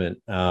circle moment.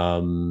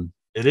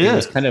 It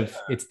is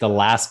it's the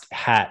last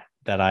hat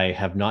that I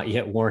have not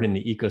yet worn in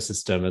the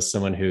ecosystem as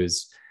someone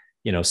who's,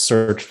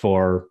 searched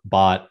for,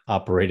 bought,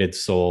 operated,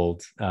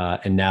 sold,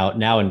 and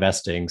now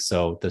investing.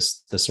 So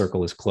the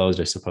circle is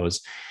closed, I suppose.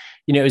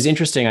 It was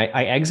interesting.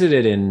 I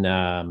exited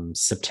in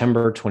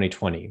September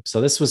 2020. So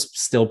this was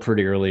still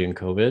pretty early in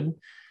COVID.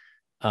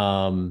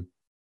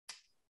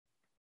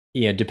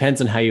 It depends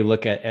on how you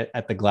look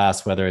at the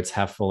glass, whether it's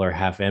half full or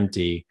half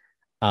empty.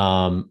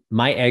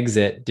 My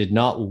exit did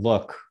not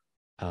look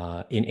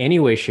in any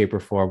way, shape, or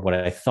form what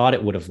I thought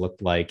it would have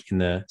looked like in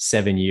the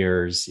 7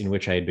 years in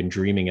which I had been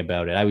dreaming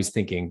about it. I was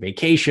thinking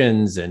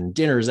vacations and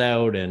dinners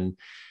out and,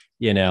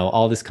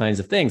 all these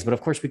kinds of things. But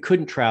of course, we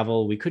couldn't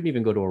travel. We couldn't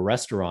even go to a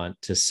restaurant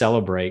to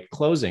celebrate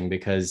closing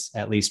because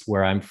at least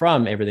where I'm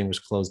from, everything was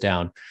closed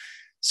down.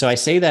 So I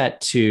say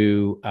that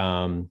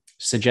to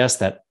suggest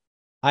that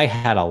I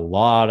had a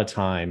lot of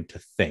time to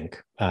think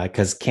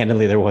because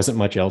candidly, there wasn't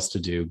much else to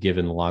do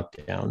given the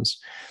lockdowns.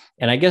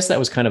 And I guess that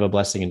was kind of a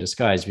blessing in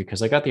disguise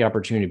because I got the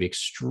opportunity to be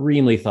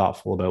extremely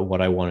thoughtful about what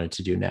I wanted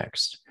to do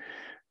next.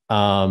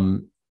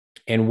 And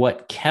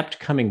what kept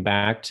coming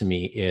back to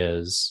me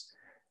is,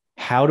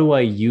 how do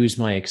I use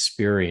my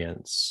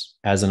experience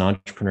as an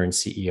entrepreneur and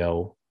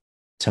CEO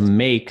to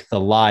make the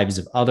lives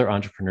of other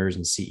entrepreneurs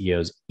and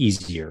CEOs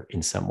easier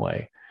in some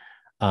way?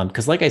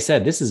 Because like I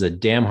said, this is a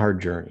damn hard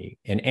journey.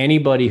 And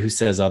anybody who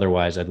says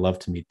otherwise, I'd love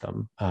to meet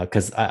them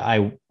because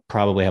I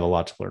probably have a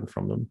lot to learn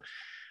from them.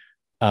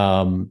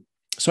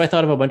 So I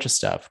thought of a bunch of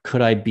stuff.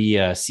 Could I be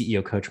a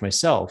CEO coach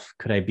myself?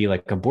 Could I be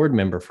like a board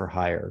member for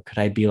hire? Could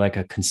I be like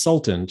a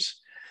consultant?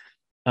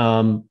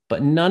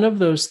 But none of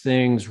those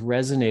things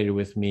resonated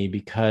with me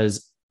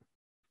because,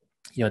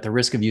 at the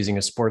risk of using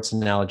a sports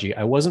analogy,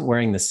 I wasn't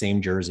wearing the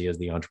same jersey as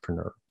the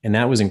entrepreneur. And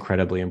that was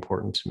incredibly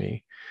important to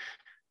me.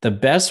 The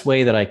best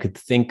way that I could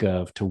think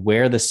of to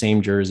wear the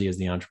same jersey as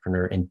the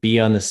entrepreneur and be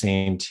on the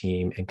same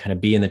team and kind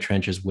of be in the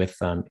trenches with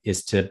them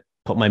is to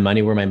put my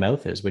money where my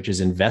mouth is, which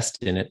is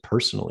invest in it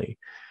personally.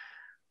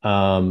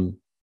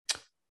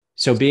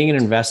 So being an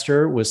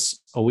investor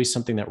was always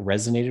something that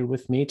resonated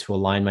with me to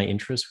align my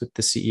interests with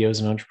the CEOs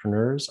and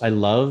entrepreneurs. I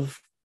love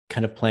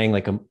kind of playing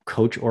like a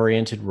coach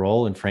oriented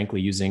role, and frankly,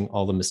 using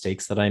all the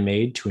mistakes that I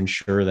made to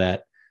ensure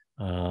that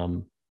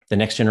the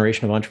next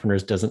generation of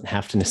entrepreneurs doesn't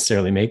have to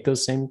necessarily make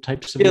those same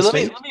types of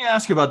mistakes. Let me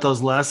ask you about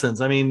those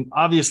lessons. I mean,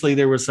 obviously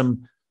there was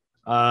some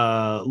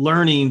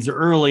learnings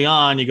early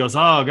on. He goes,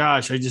 oh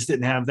gosh, I just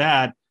didn't have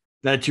that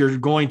you're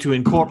going to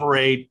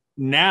incorporate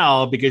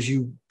now because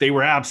they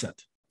were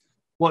absent.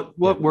 What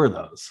were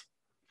those?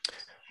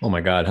 Oh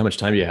my God, how much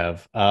time do you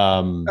have?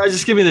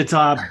 Just give me the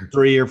top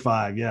 3 or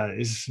 5. Yeah.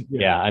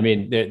 Yeah. I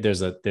mean,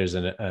 there's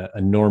an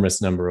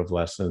enormous number of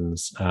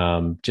lessons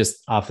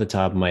just off the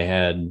top of my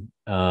head.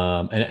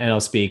 And I'll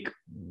speak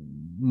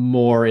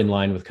more in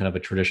line with kind of a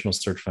traditional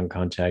search fund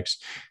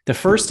context. The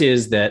first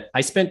is that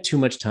I spent too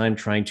much time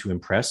trying to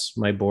impress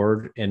my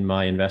board and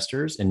my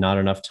investors, and not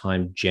enough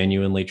time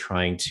genuinely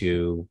trying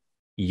to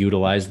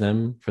utilize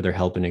them for their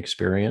help and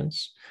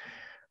experience.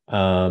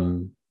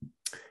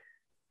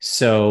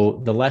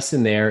 So the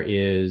lesson there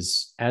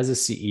is, as a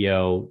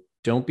CEO,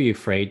 don't be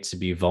afraid to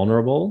be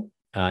vulnerable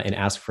and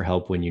ask for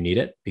help when you need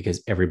it,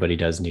 because everybody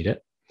does need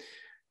it.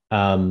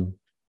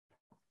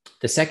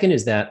 The second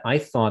is that I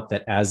thought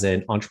that as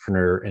an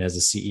entrepreneur and as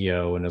a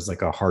CEO and as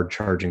like a hard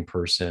charging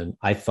person,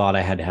 I thought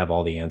I had to have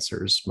all the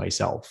answers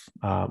myself,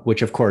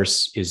 which of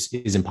course is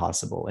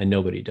impossible, and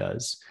nobody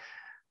does.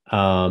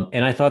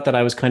 And I thought that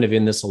I was kind of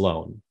in this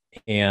alone.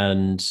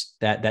 And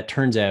that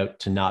turns out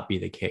to not be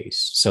the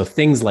case. So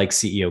things like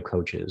CEO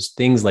coaches,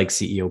 things like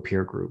CEO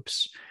peer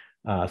groups,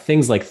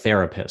 things like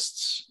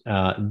therapists,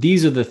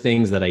 these are the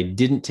things that I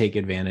didn't take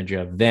advantage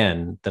of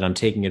then that I'm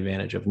taking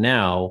advantage of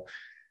now,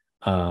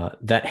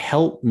 that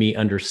help me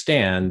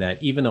understand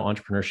that even though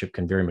entrepreneurship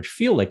can very much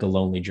feel like a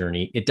lonely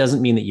journey, it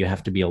doesn't mean that you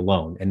have to be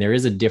alone. And there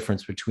is a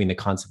difference between the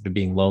concept of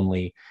being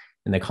lonely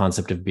and the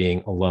concept of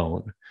being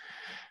alone.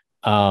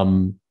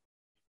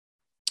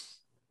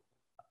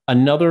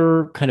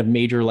 Another kind of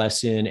major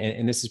lesson,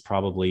 and this is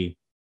probably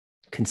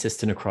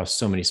consistent across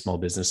so many small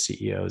business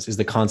CEOs, is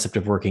the concept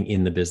of working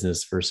in the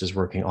business versus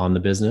working on the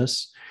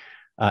business.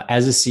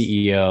 As a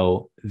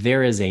CEO,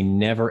 there is a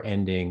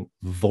never-ending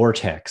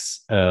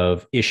vortex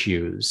of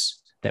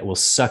issues that will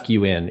suck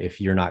you in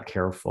if you're not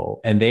careful,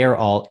 and they are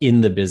all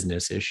in the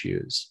business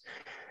issues.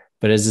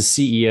 But as a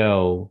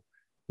CEO,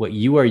 what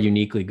you are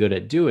uniquely good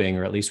at doing,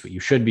 or at least what you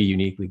should be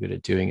uniquely good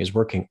at doing, is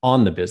working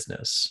on the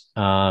business.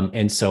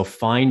 And so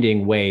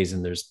finding ways,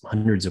 and there's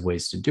hundreds of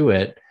ways to do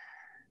it,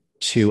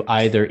 to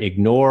either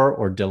ignore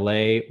or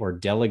delay or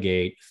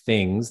delegate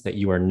things that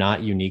you are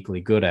not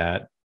uniquely good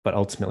at, but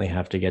ultimately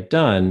have to get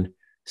done,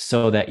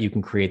 so that you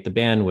can create the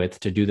bandwidth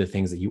to do the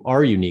things that you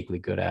are uniquely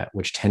good at,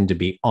 which tend to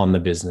be on the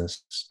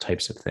business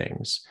types of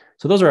things.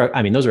 So those are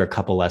a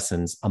couple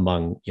lessons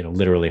among,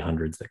 literally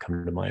hundreds that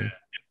come to mind.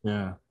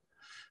 Yeah.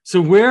 So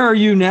where are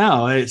you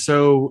now?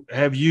 So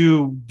have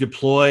you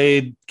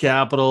deployed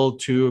capital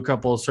to a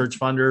couple of search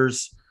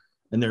funders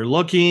and they're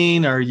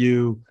looking? Are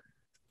you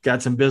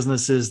got some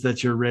businesses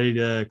that you're ready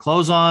to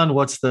close on?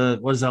 What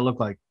does that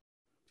look like?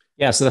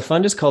 Yeah. So the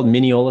fund is called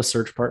Mineola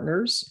Search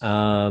Partners.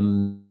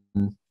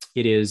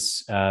 It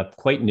is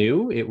quite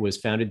new. It was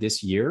founded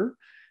this year.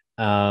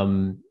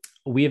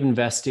 We have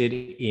invested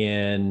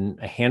in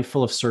a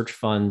handful of search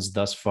funds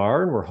thus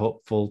far, and we're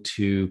hopeful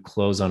to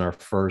close on our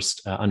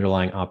first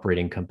underlying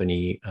operating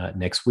company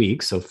next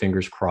week. So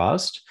fingers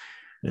crossed.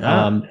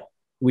 Yeah.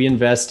 We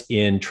invest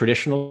in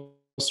traditional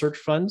search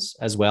funds,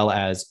 as well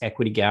as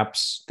equity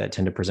gaps that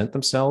tend to present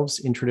themselves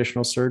in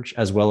traditional search,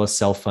 as well as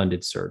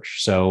self-funded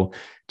search. So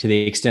to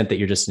the extent that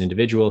you're just an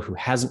individual who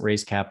hasn't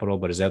raised capital,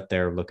 but is out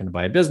there looking to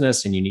buy a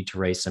business and you need to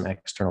raise some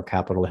external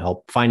capital to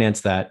help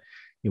finance that,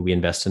 we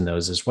invest in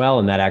those as well.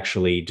 And that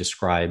actually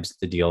describes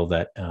the deal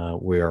that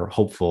we're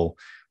hopeful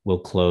will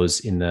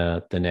close in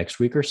the next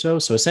week or so.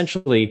 So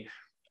essentially,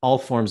 all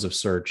forms of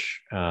search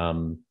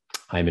I'm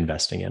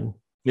investing in.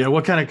 Yeah.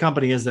 What kind of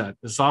company is that?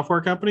 A software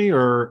company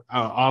or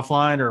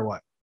offline or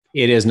what?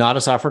 It is not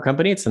a software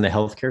company. It's in the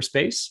healthcare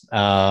space.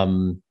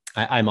 I'm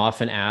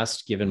often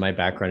asked, given my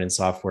background in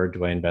software,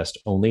 do I invest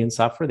only in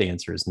software? The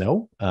answer is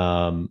no.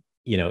 Kind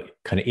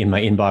of in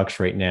my inbox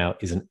right now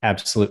is an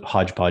absolute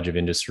hodgepodge of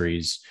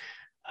industries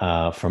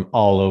from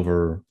all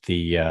over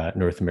the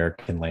North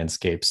American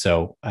landscape.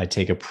 So I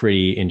take a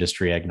pretty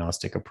industry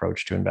agnostic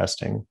approach to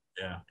investing.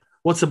 Yeah.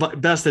 What's the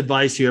best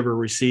advice you ever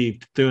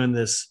received doing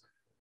this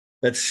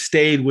that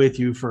stayed with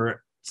you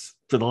for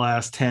the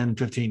last 10,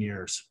 15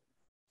 years?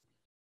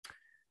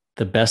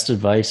 The best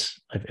advice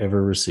I've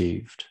ever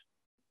received.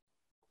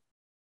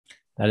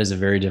 That is a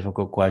very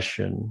difficult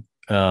question.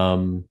 This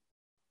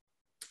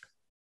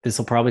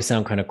will probably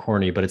sound kind of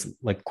corny, but it's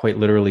like quite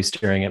literally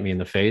staring at me in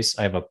the face.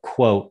 I have a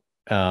quote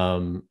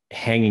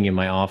hanging in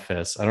my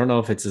office. I don't know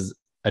if it's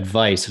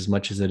advice as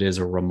much as it is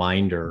a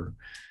reminder.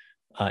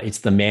 It's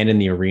the Man in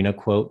the Arena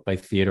quote by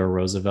Theodore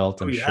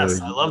Roosevelt. I'm sure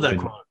I love that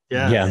quote.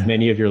 Yeah,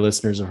 many of your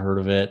listeners have heard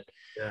of it.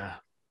 Yeah.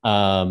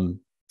 I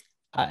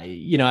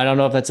don't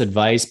know if that's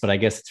advice, but I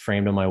guess it's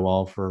framed on my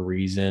wall for a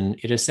reason.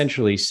 It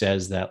essentially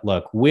says that,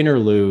 look, win or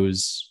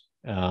lose,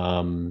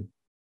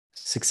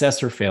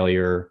 success or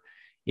failure,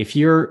 if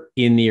you're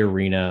in the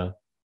arena,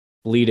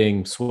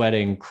 bleeding,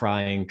 sweating,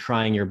 crying,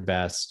 trying your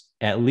best,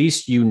 at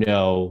least you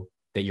know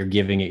that you're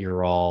giving it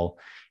your all.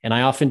 And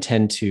I often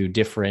tend to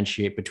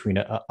differentiate between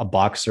a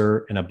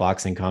boxer and a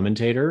boxing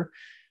commentator.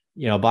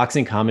 You know, a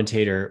boxing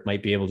commentator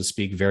might be able to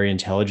speak very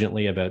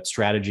intelligently about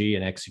strategy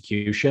and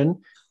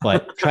execution,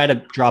 but try to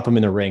drop them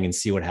in the ring and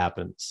see what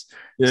happens.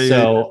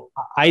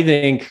 I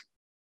think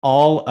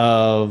all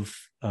of,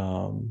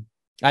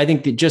 I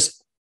think that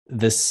just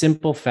the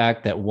simple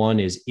fact that one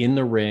is in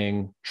the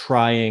ring,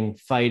 trying,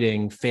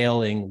 fighting,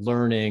 failing,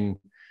 learning,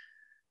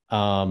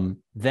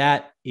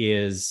 that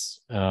is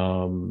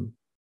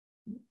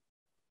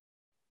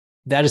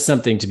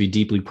something to be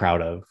deeply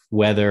proud of,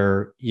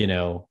 whether, you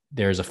know,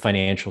 there's a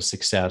financial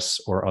success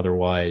or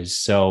otherwise.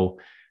 So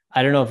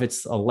I don't know if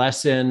it's a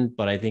lesson,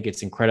 but I think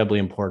it's incredibly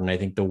important. I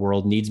think the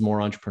world needs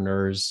more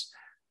entrepreneurs.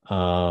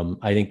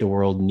 I think the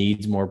world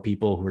needs more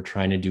people who are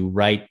trying to do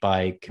right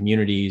by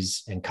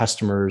communities and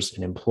customers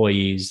and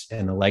employees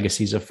and the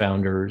legacies of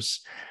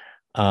founders.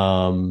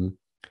 And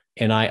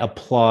I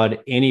applaud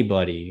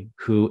anybody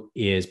who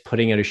is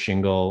putting out a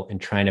shingle and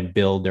trying to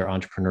build their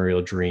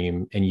entrepreneurial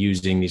dream and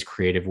using these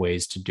creative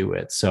ways to do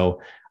it.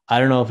 So I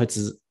don't know if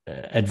it's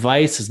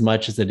advice as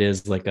much as it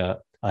is like a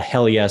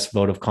hell yes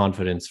vote of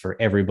confidence for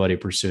everybody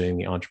pursuing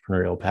the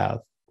entrepreneurial path.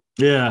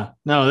 Yeah,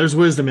 no, there's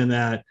wisdom in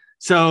that.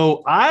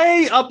 So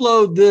I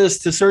upload this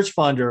to Search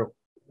Funder.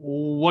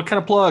 What kind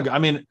of plug? I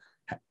mean,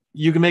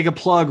 you can make a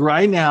plug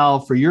right now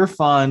for your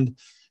fund,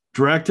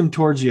 direct them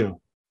towards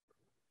you.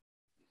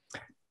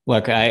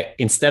 Look,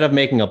 instead of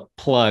making a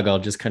plug, I'll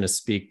just kind of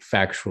speak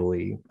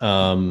factually.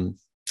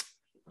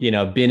 You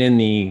know, been in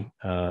the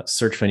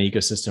search fund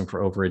ecosystem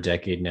for over a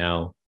decade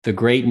now. The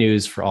great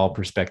news for all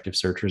prospective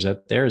searchers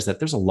out there is that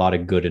there's a lot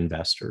of good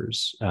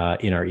investors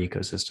in our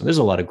ecosystem. There's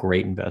a lot of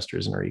great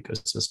investors in our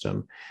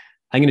ecosystem.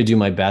 I'm going to do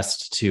my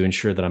best to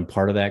ensure that I'm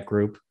part of that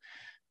group.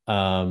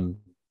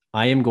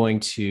 I am going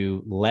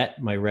to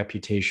let my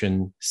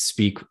reputation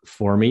speak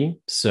for me.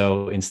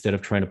 So instead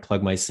of trying to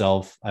plug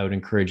myself, I would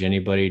encourage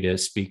anybody to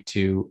speak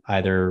to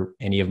either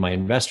any of my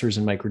investors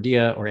in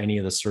Microdia or any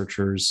of the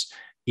searchers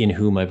in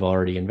whom I've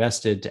already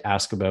invested to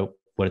ask about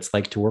what it's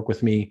like to work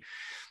with me.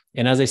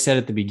 And as I said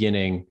at the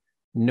beginning,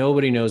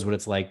 nobody knows what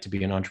it's like to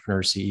be an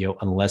entrepreneur CEO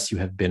unless you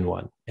have been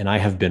one. And I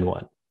have been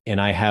one. And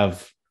I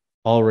have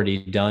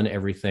already done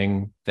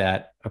everything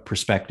that a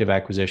prospective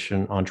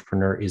acquisition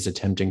entrepreneur is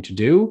attempting to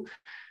do.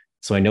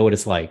 So I know what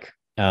it's like.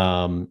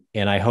 And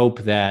I hope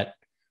that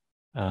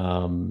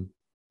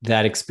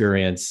that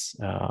experience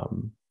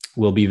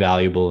will be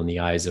valuable in the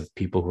eyes of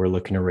people who are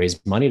looking to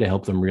raise money to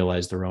help them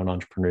realize their own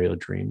entrepreneurial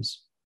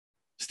dreams.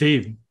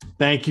 Steve,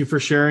 thank you for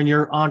sharing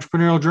your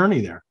entrepreneurial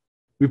journey there.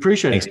 We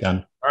appreciate it. Thanks,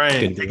 John. All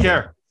right. Take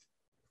care.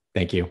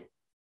 Thank you.